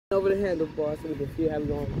the handlebar so we can see how we're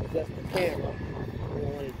going to adjust the camera. We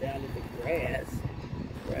don't want it down in the grass,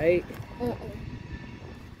 right? The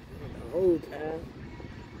whole time.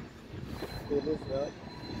 Pull this up.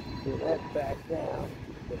 Pull that back down.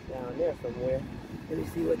 Put it down there somewhere. Let me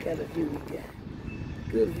see what kind of view we got.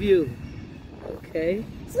 Good view. Okay.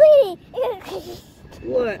 Sweetie!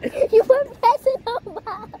 What? You were pressing on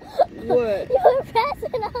my... What? You were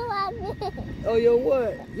pressing on my man. Oh, your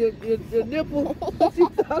what? Your nipple? What you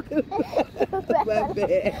talking about? My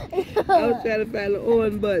bad. I was trying to find the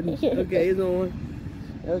on button. Okay, it's on.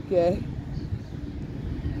 Okay.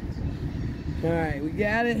 Alright, we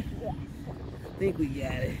got it? Yes. I think we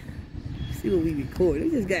got it. Let's see what we record. We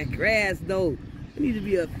just got grass though. We need to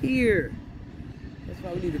be up here. That's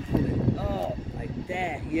why we need to pull it up like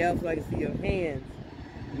that. Yeah, so I can see your hands.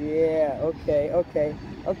 Yeah, okay.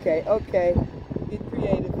 Get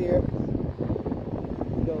creative here.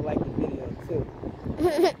 You're gonna like the video too.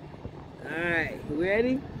 Alright,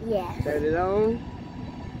 ready? Yes. Turn it on.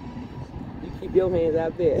 You keep your hands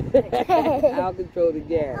out there. I'll control the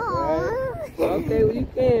gas, alright? Okay, well you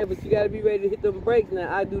can, but you gotta be ready to hit them brakes now.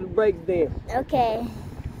 I'll do the brakes then. Okay.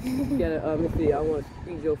 You gotta, let me see, I wanna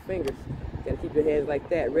squeeze your fingers. You gotta keep your hands like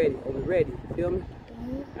that, ready. Are we ready? Feel me?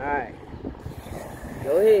 Alright.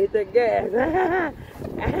 Go ahead, hit that gas.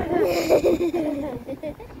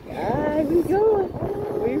 Alright, we going.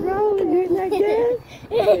 We rolling, hitting that gas.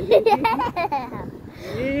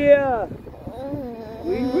 Yeah.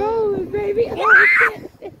 We rolling, baby.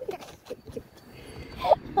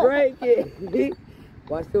 Break it.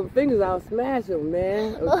 Watch them fingers, I'll smash them,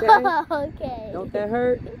 man. Okay? Okay. Don't that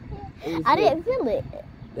hurt? I didn't feel it.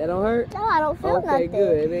 That don't hurt? No, I don't feel nothing. Okay,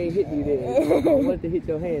 good. It ain't hit you then. I don't want it to hit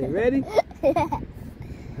your hands. Ready?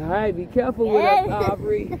 All right, be careful with us,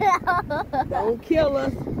 Aubrey. Don't kill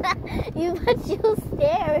us. You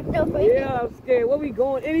scared. Yeah, I'm scared. Where we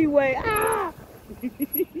going anyway? Ah!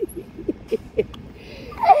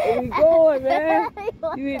 Where we going, man?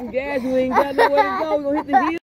 You hitting gas, you ain't got nowhere to go. We're going to hit the hill.